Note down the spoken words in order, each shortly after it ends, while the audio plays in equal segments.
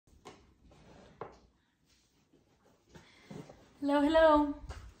Hello, hello.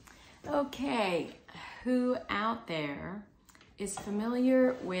 Okay, who out there is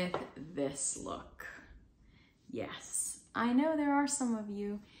familiar with this look? Yes, I know there are some of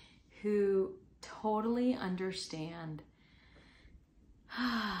you who totally understand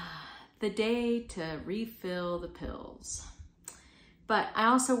the day to refill the pills. But I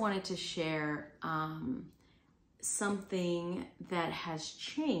also wanted to share something that has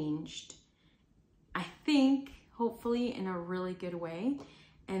changed, I think, hopefully in a really good way.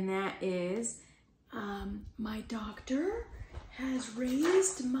 And that is my doctor has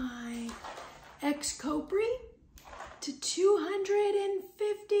raised my XCOPRI to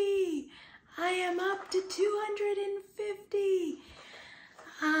 250. I am up to 250.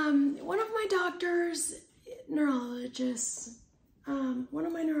 One of my doctors, one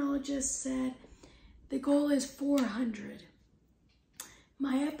of my neurologists said the goal is 400.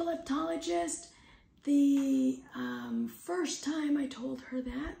 My epileptologist, the first time I told her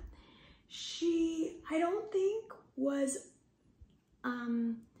that, I don't think was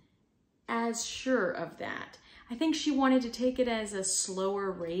as sure of that. I think she wanted to take it as a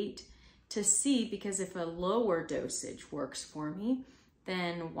slower rate to see, because if a lower dosage works for me,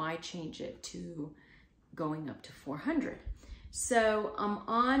 then why change it to going up to 400? So I'm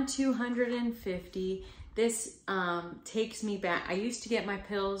on 250. This takes me back. I used to get my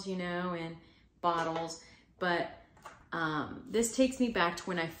pills, you know, in bottles, but this takes me back to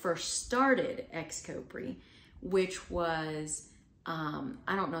when I first started XCOPRI, which was, I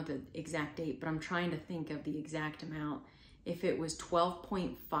don't know the exact date, but I'm trying to think of the exact amount. If it was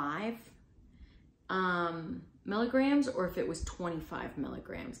 12.5 milligrams or if it was 25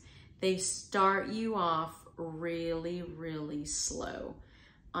 milligrams. They start you off really, really slow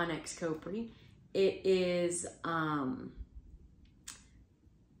on XCOPRI. It is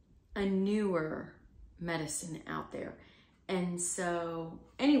a newer medicine out there. And so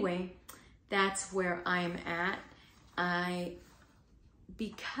anyway, that's where I'm at.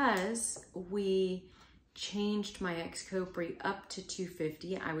 Because we changed my XCOPRI up to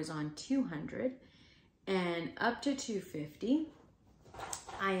 250, I was on 200, and up to 250,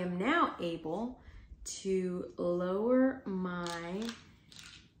 I am now able to lower my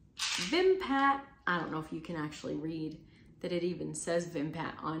Vimpat. I don't know if you can actually read that it even says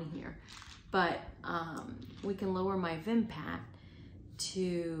Vimpat on here, but we can lower my Vimpat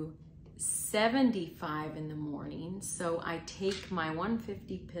to 75 in the morning. So I take my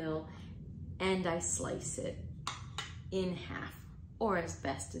 150 pill and I slice it in half, or as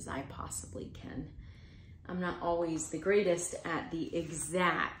best as I possibly can. I'm not always the greatest at the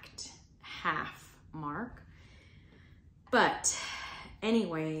exact half mark, but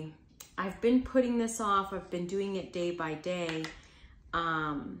anyway, I've been putting this off. I've been doing it day by day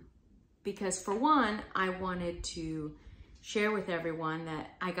because, for one, I wanted to share with everyone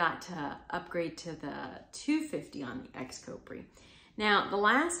that I got to upgrade to the 250 on the XCOPRI. Now, the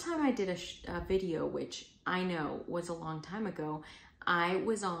last time I did a video, which I know was a long time ago, I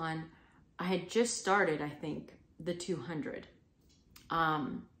had just started, I think, the 200.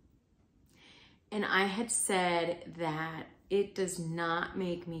 And I had said that it does not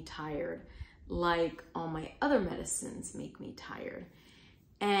make me tired like all my other medicines make me tired.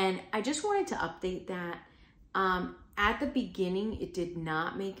 And I just wanted to update that. At the beginning, it did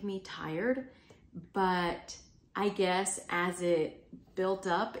not make me tired, but I guess as it built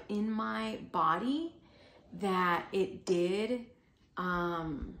up in my body, that it did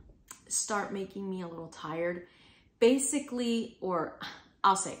start making me a little tired. Basically, or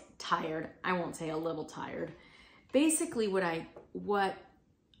I'll say tired, I won't say a little tired. Basically, what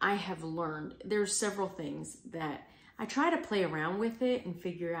I have learned, there's several things that I try to play around with it and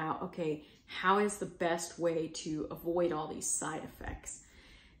figure out, okay, how is the best way to avoid all these side effects?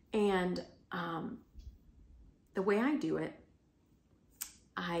 And the way I do it,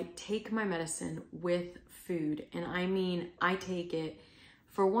 I take my medicine with food. And I mean, I take it,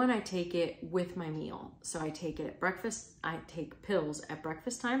 for one, I take it with my meal. So I take it at breakfast, I take pills at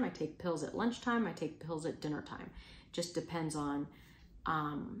breakfast time, I take pills at lunchtime, I take pills at dinner time. Just depends on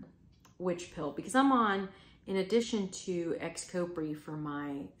which pill, because I'm on, in addition to XCOPRI for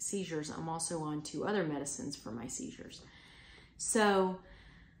my seizures, I'm also on 2 other medicines for my seizures. So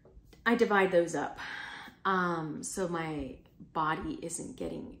I divide those up so my body isn't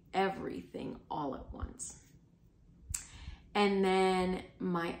getting everything all at once. And then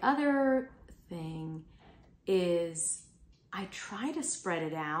my other thing is I try to spread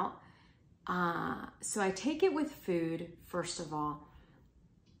it out. So I take it with food, first of all.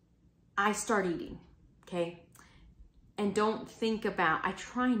 I start eating, okay? And don't think about, I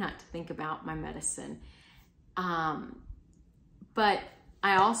try not to think about my medicine. But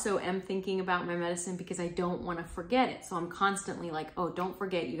I also am thinking about my medicine because I don't want to forget it. So I'm constantly like, oh, don't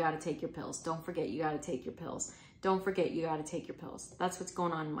forget you got to take your pills. Don't forget you got to take your pills. Don't forget you got to take your pills. That's what's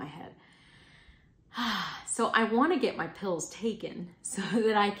going on in my head. So I want to get my pills taken so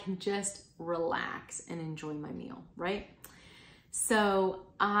that I can just relax and enjoy my meal, right? So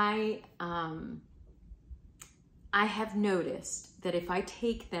I have noticed that if I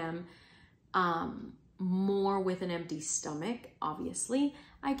take them more with an empty stomach, obviously,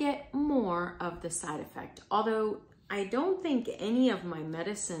 I get more of the side effect. Although I don't think any of my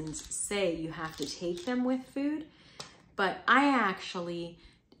medicines say you have to take them with food, but I actually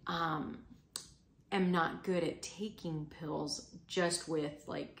am not good at taking pills just with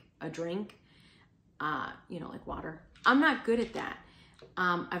like a drink, you know, like water. I'm not good at that.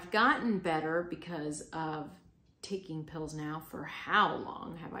 I've gotten better because of taking pills now. For how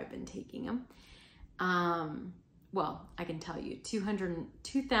long have I been taking them? Well, I can tell you,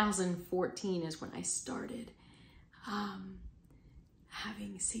 2014 is when I started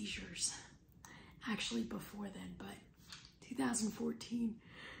having seizures. Actually before then, but 2014.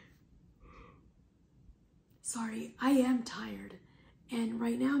 Sorry, I am tired. And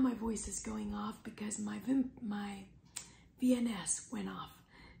right now my voice is going off because my VNS went off.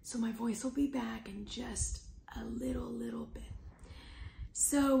 So my voice will be back in just a little bit.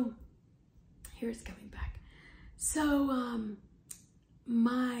 So here it's coming back. So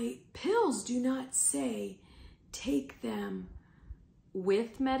my pills do not say take them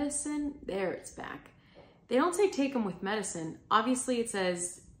with medicine. There, it's back. They don't say take them with medicine. Obviously it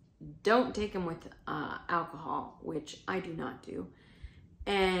says don't take them with alcohol, which I do not do.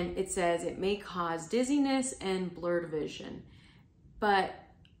 And it says it may cause dizziness and blurred vision. But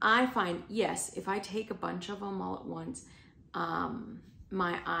I find, yes, if I take a bunch of them all at once,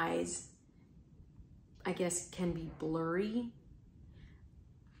 my eyes, I guess, can be blurry.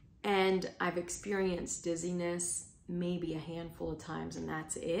 And I've experienced dizziness maybe a handful of times, and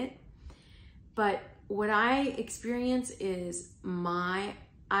that's it. But what I experience is I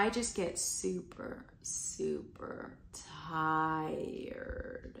just get super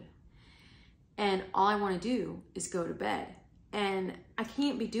tired. And all I want to do is go to bed. And I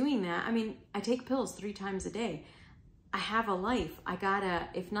can't be doing that. I mean, I take pills 3 times a day. I have a life. I gotta,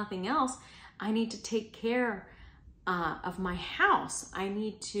 if nothing else, I need to take care of my house. I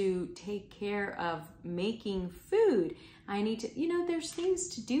need to take care of making food. I need to, you know, there's things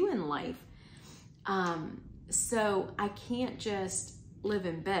to do in life. So I can't just live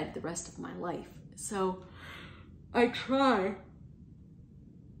in bed the rest of my life. So I try.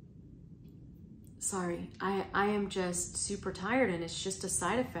 Sorry, I am just super tired, and it's just a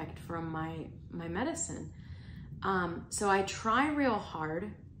side effect from my medicine. So I try real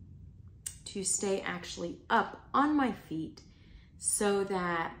hard to stay actually up on my feet so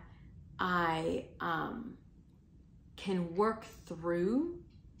that I can work through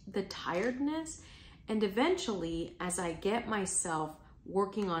the tiredness. And eventually, as I get myself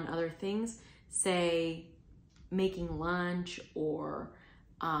working on other things, say making lunch or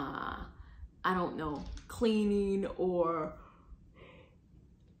I don't know, cleaning or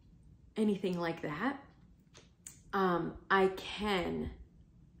anything like that, I can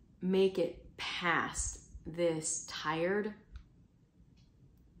make it past this tired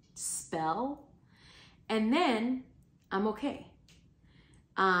spell, and then I'm okay.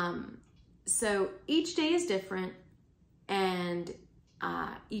 So each day is different, and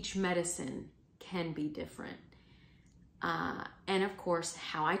each medicine can be different. And of course,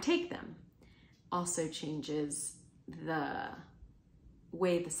 how I take them also changes the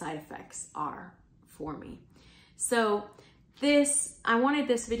way the side effects are for me. So I wanted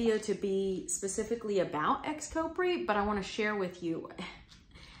this video to be specifically about XCOPRI, but I want to share with you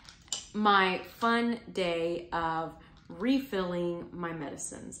my fun day of refilling my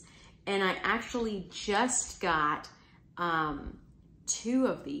medicines. And I actually just got 2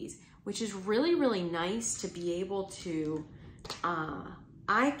 of these, which is really nice to be able to,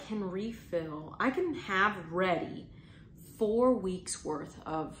 I can refill, I can have ready 4 weeks worth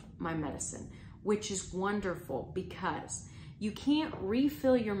of my medicine, which is wonderful because you can't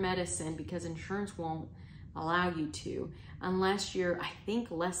refill your medicine because insurance won't allow you to unless you're, I think,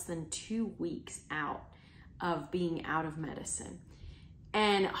 less than 2 weeks out of being out of medicine.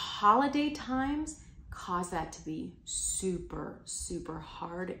 And holiday times cause that to be super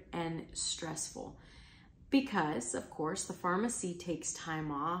hard and stressful because, of course, the pharmacy takes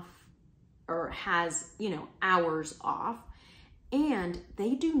time off or has, you know, hours off, and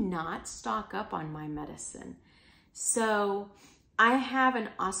they do not stock up on my medicine. So I have an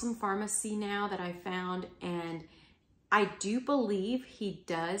awesome pharmacy now that I found, and I do believe he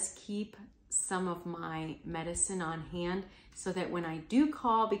does keep some of my medicine on hand so that when I do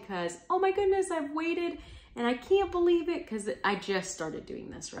call, because, oh my goodness, I've waited and I can't believe it because I just started doing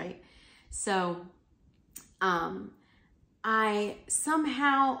this, right? So I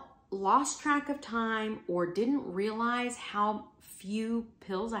somehow lost track of time or didn't realize how few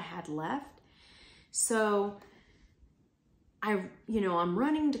pills I had left. So I'm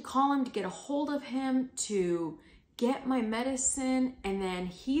running to call him to get a hold of him to get my medicine, and then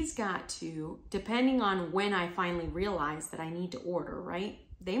he's got to, depending on when I finally realize that I need to order, right?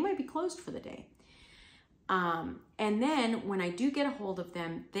 They might be closed for the day. And then when I do get a hold of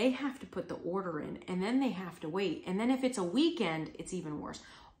them, they have to put the order in, and then they have to wait. And then if it's a weekend, it's even worse.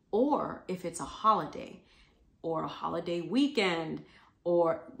 Or if it's a holiday or a holiday weekend,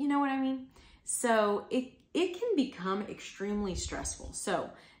 or you know what I mean? So it can become extremely stressful. So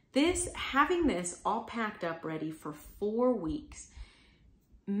having this all packed up ready for 4 weeks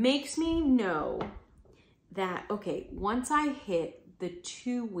makes me know that, okay, once I hit the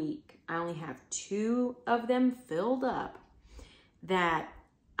 2 week, I only have 2 of them filled up, that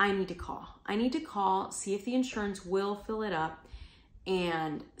I need to call. I need to call, see if the insurance will fill it up.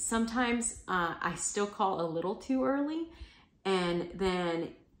 And sometimes I still call a little too early, and then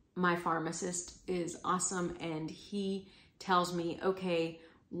my pharmacist is awesome and he tells me, okay,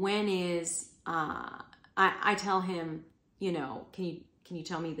 when is, I tell him, can you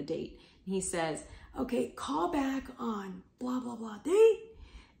tell me the date? And he says, okay, call back on blah, blah, blah date,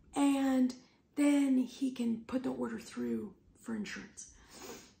 and then he can put the order through for insurance.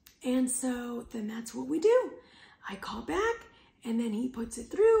 And so then that's what we do. I call back, and then he puts it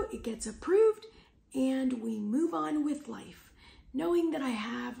through, it gets approved, and we move on with life, knowing that I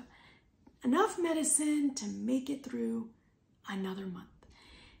have enough medicine to make it through another month.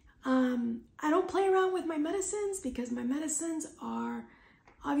 I don't play around with my medicines because my medicines are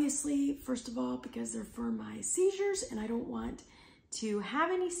obviously, first of all, because they're for my seizures and I don't want to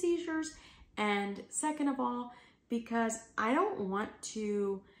have any seizures. And second of all, because I don't want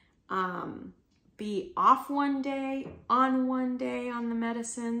to be off one day on the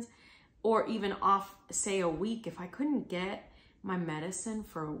medicines, or even off, say, a week. If I couldn't get my medicine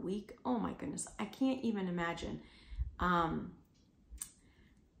for a week, oh my goodness, I can't even imagine.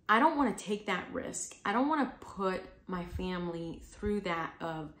 I don't want to take that risk. I don't want to put my family through that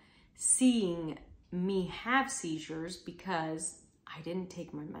of seeing me have seizures because I didn't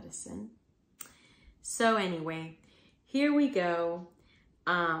take my medicine. So anyway, here we go.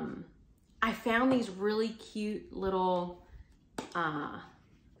 I found these really cute little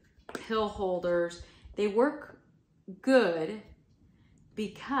pill holders. They work good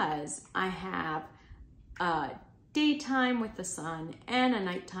because I have daytime with the sun and a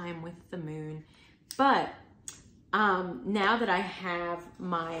nighttime with the moon. But now that I have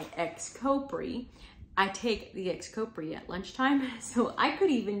my XCOPRI, I take the XCOPRI at lunchtime. So I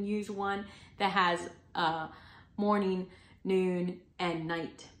could even use one that has morning, noon, and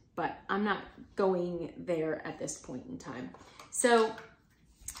night. But I'm not going there at this point in time. So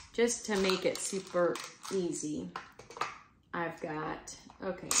just to make it super easy, I've got,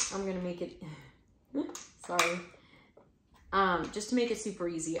 okay, I'm gonna make it, sorry. Just to make it super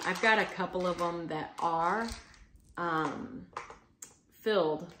easy, I've got a couple of them that are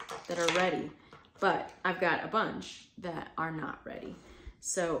filled, that are ready, but I've got a bunch that are not ready.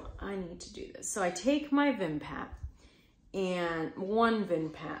 So I need to do this. So I take my Vimpat, and one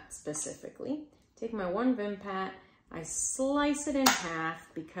Vimpat specifically, take my one Vimpat, I slice it in half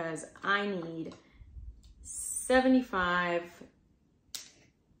because I need 75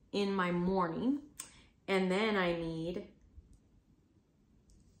 in my morning, and then I need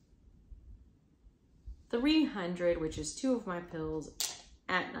 300, which is 2 of my pills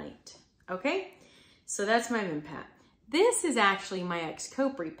at night. Okay, so that's my Vimpat. This is actually my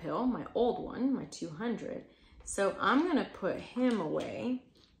XCOPRI pill, my old one, my 200. So I'm gonna put him away,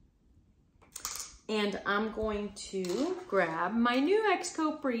 and I'm going to grab my new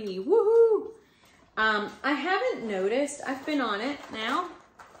XCOPRI, woohoo! I haven't noticed, I've been on it now.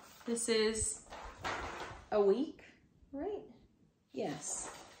 This is a week, right? Yes.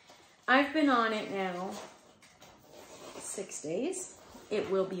 I've been on it now 6 days. It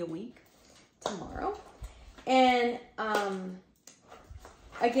will be a week tomorrow. And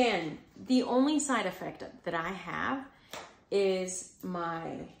again, the only side effect that I have is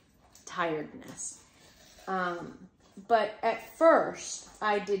my tiredness. But at first,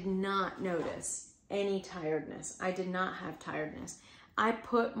 I did not notice any tiredness. I did not have tiredness. I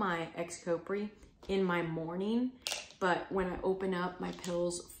put my XCOPRI in my morning, but when I open up my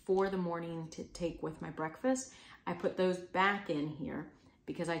pills for the morning to take with my breakfast, I put those back in here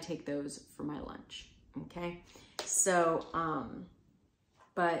because I take those for my lunch, okay? So,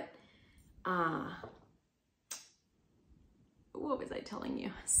 what was I telling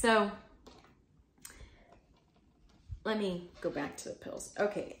you? So, let me go back to the pills.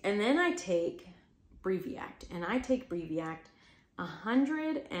 Okay, and then I take Briviact, and I take Briviact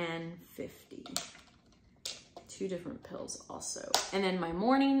 150. 2 different pills also. And then my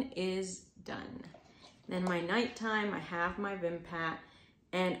morning is done. Then my nighttime, I have my Vimpat,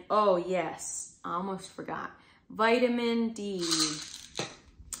 and oh yes, I almost forgot, vitamin D.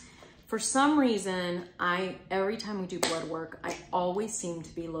 For some reason, every time we do blood work, I always seem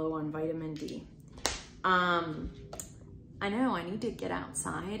to be low on vitamin D. I know I need to get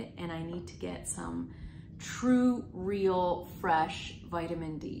outside and I need to get some true, real, fresh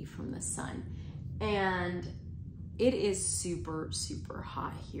vitamin D from the sun. And it is super, super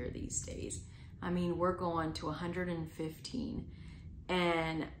hot here these days. I mean, we're going to 115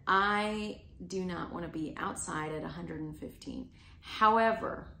 and I do not want to be outside at 115.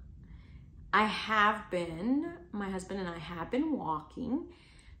 However, my husband and I have been walking,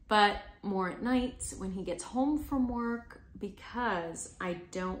 but more at nights when he gets home from work because I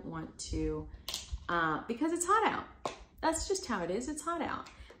don't want to, because it's hot out. That's just how it is, it's hot out.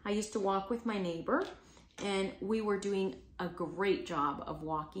 I used to walk with my neighbor and we were doing a great job of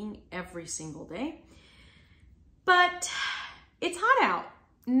walking every single day, but it's hot out.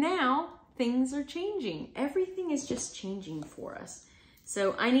 Now things are changing. Everything is just changing for us.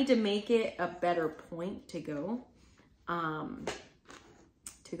 So I need to make it a better point to go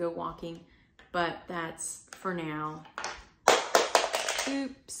walking, but that's for now.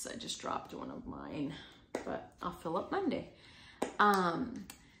 Oops, I just dropped one of mine, but I'll fill up Monday.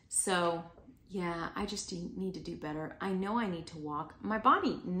 So yeah, I just need to do better. I know I need to walk. My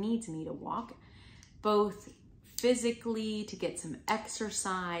body needs me to walk, both physically to get some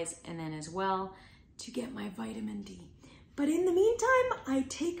exercise and then as well to get my vitamin D. But in the meantime, I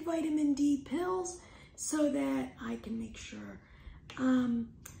take vitamin D pills so that I can make sure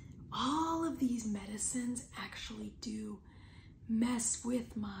all of these medicines actually do mess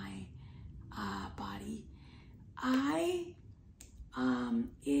with my body.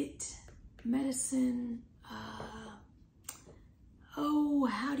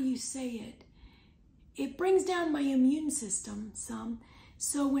 How do you say it? It brings down my immune system some.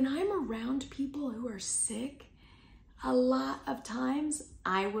 So when I'm around people who are sick, a lot of times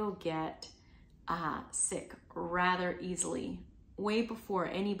I will get sick rather easily, way before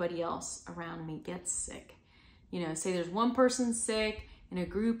anybody else around me gets sick. You know, say there's one person sick in a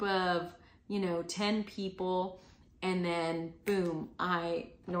group of, 10 people, and then boom, I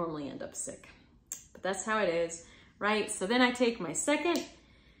normally end up sick. But that's how it is, right? So then I take my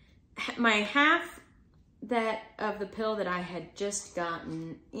half of the pill that I had just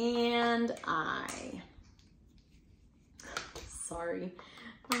gotten, and sorry,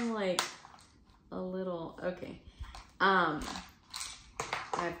 I'm like a little, okay. I've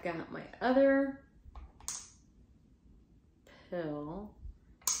got my other pill.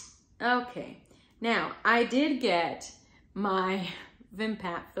 Okay, now I did get my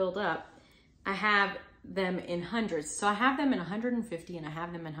Vimpat filled up. I have them in hundreds. So I have them in 150 and I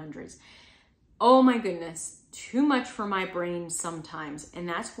have them in hundreds. Oh my goodness, too much for my brain sometimes. And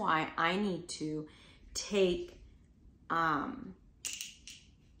that's why I need to take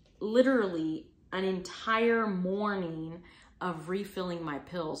literally an entire morning of refilling my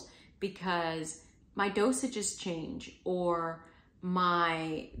pills because my dosages change or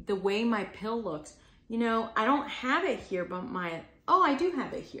the way my pill looks. I don't have it here, but I do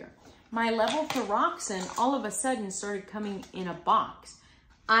have it here. My levothyroxine all of a sudden started coming in a box.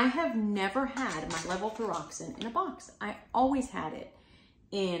 I have never had my levothyroxine in a box. I always had it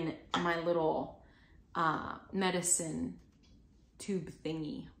in my little medicine tube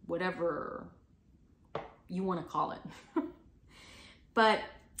thingy, whatever you want to call it. But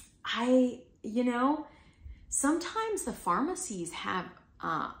sometimes the pharmacies have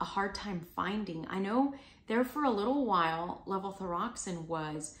a hard time finding. I know there for a little while, levothyroxine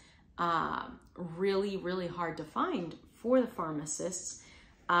was really, really hard to find for the pharmacists.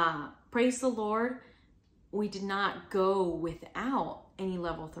 Praise the Lord, we did not go without any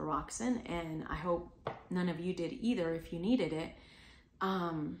levothyroxine, and I hope none of you did either if you needed it.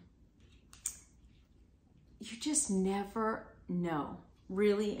 You just never know.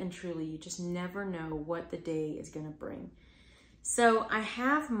 Really and truly, you just never know what the day is going to bring. So I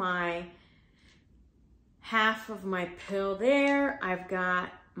have my half of my pill there. I've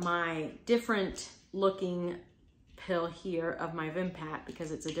got my different looking pill here of my Vimpat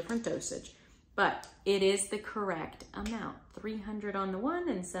because it's a different dosage, but it is the correct amount, 300 on the one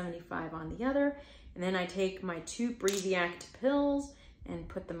and 75 on the other. And then I take my 2 Briviact pills and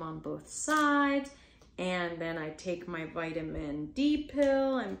put them on both sides. And then I take my vitamin D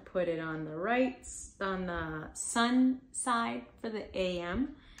pill and put it on the sun side for the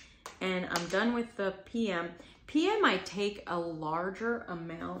AM. And I'm done with the PM. PM, I take a larger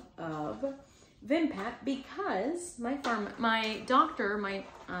amount of Vimpat because my doctor, my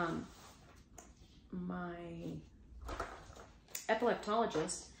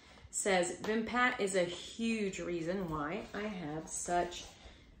epileptologist says Vimpat is a huge reason why I have such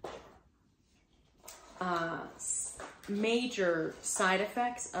major side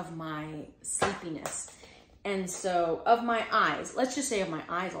effects of my sleepiness. And so of my eyes, let's just say of my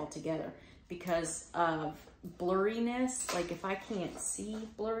eyes altogether, because of blurriness, like if I can't see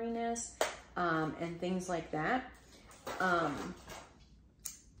blurriness and things like that.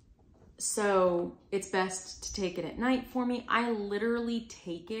 So it's best to take it at night for me. I literally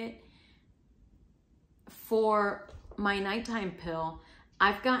take it for my nighttime pill.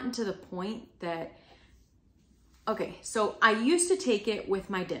 I've gotten to the point that, okay, so I used to take it with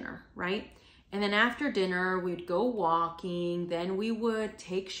my dinner, right? And then after dinner, we'd go walking, then we would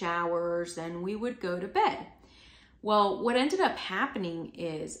take showers, then we would go to bed. Well, what ended up happening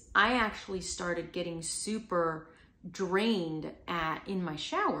is I actually started getting super drained in my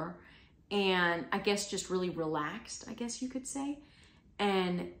shower, and I guess just really relaxed, I guess you could say.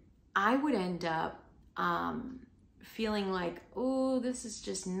 And I would end up feeling like, oh, this is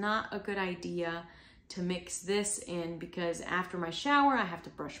just not a good idea to mix this in, because after my shower, I have to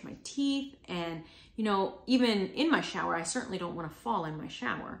brush my teeth. And, you know, even in my shower, I certainly don't want to fall in my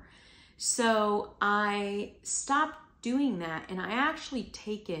shower. So I stopped doing that, and I actually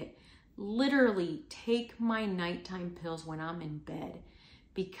literally take my nighttime pills when I'm in bed,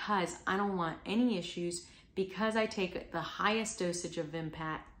 because I don't want any issues, because I take the highest dosage of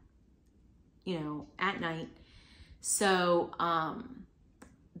Vimpat, you know, at night. So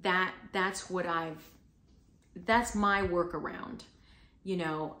that's my workaround. You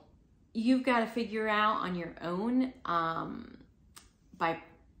know, you've got to figure out on your own by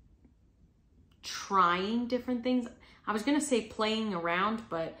trying different things. I was going to say playing around,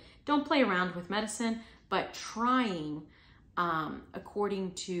 but don't play around with medicine, but trying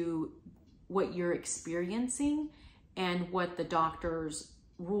according to what you're experiencing and what the doctor's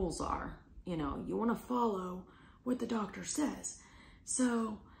rules are. You know, you want to follow what the doctor says.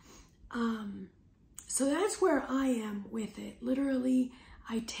 So, so that's where I am with it. Literally,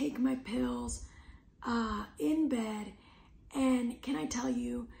 I take my pills in bed, and can I tell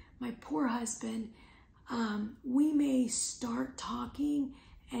you, my poor husband, we may start talking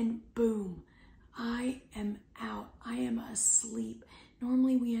and boom, I am out. I am asleep.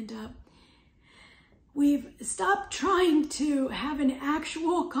 Normally we've stopped trying to have an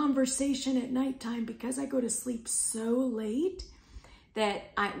actual conversation at nighttime because I go to sleep so late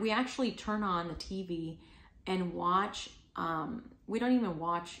that we actually turn on the TV and watch, we don't even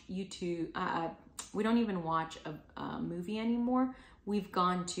watch YouTube, we don't even watch a movie anymore. We've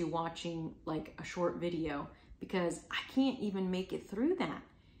gone to watching like a short video because I can't even make it through that.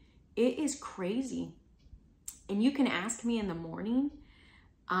 It is crazy. And you can ask me in the morning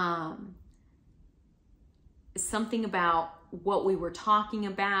something about what we were talking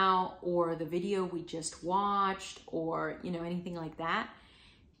about, or the video we just watched, or, you know, anything like that.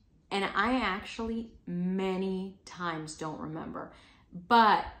 And I actually many times don't remember.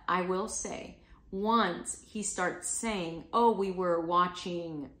 But I will say, once he starts saying, oh, we were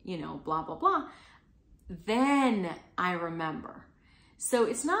watching, you know, blah, blah, blah, then I remember. So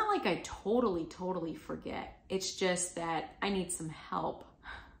it's not like I totally forget. It's just that I need some help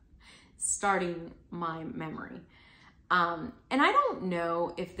starting my memory. And I don't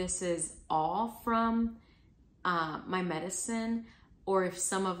know if this is all from my medicine, or if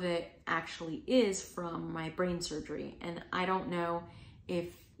some of it actually is from my brain surgery. And I don't know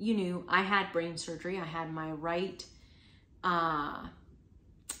if you knew, I had brain surgery. I had my right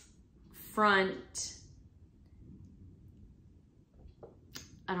front,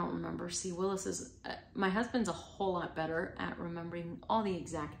 I don't remember. See, Willis is, my husband's a whole lot better at remembering all the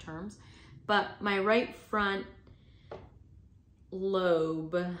exact terms, but my right front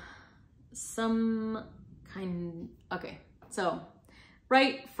lobe, okay, so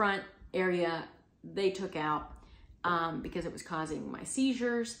right front area they took out because it was causing my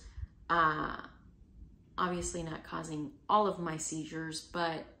seizures. Obviously not causing all of my seizures,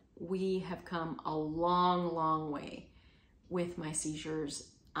 but we have come a long way with my seizures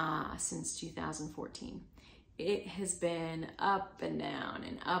since 2014. it has been up and down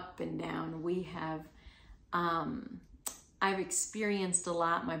and up and down. We have, I've experienced a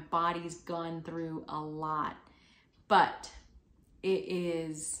lot. My body's gone through a lot, but it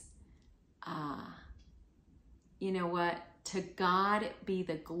is, you know what? To God be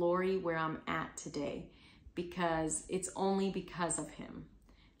the glory where I'm at today, because it's only because of him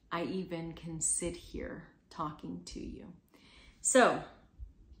I even can sit here talking to you. So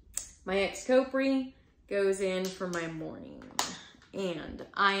my XCOPRI goes in for my morning and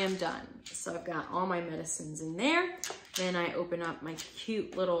I am done. So I've got all my medicines in there. Then I open up my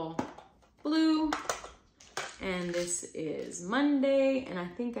cute little blue, and this is Monday, and I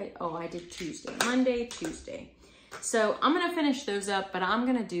think I did Tuesday, Monday, Tuesday. So I'm gonna finish those up, but I'm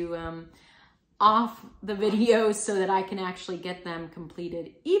gonna do off the videos so that I can actually get them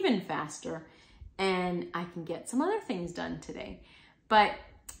completed even faster, and I can get some other things done today. But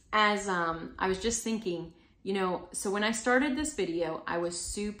as I was just thinking, you know, so when I started this video, I was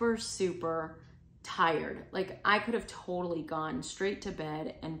super, super tired. Like I could have totally gone straight to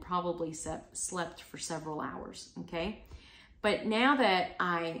bed and probably slept for several hours, okay? But now that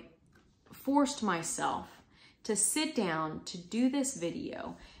I forced myself to sit down to do this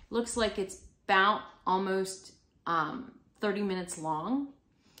video, looks like it's about almost 30 minutes long,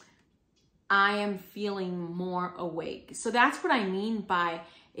 I am feeling more awake. So that's what I mean by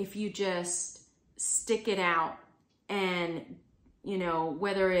if you just stick it out and, you know,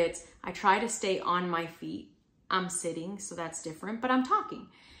 whether it's, I try to stay on my feet, I'm sitting, so that's different, but I'm talking.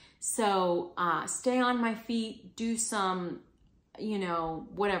 So stay on my feet, do some, you know,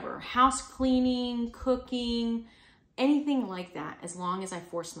 whatever, house cleaning, cooking, anything like that, as long as I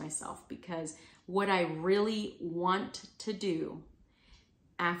force myself, because what I really want to do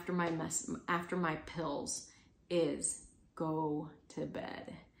after my pills is go to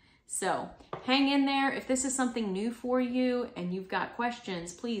bed. So hang in there. If this is something new for you and you've got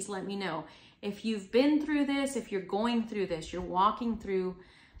questions, please let me know. If you've been through this, if you're going through this, you're walking through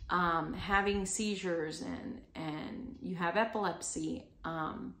having seizures and you have epilepsy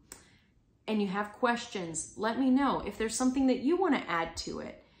and you have questions, let me know. If there's something that you want to add to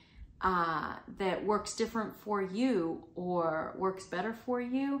it that works different for you or works better for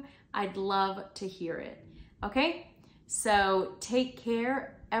you, I'd love to hear it. Okay? So take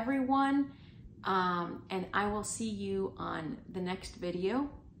care, everyone, and I will see you on the next video.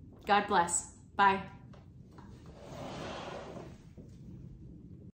 God bless. Bye.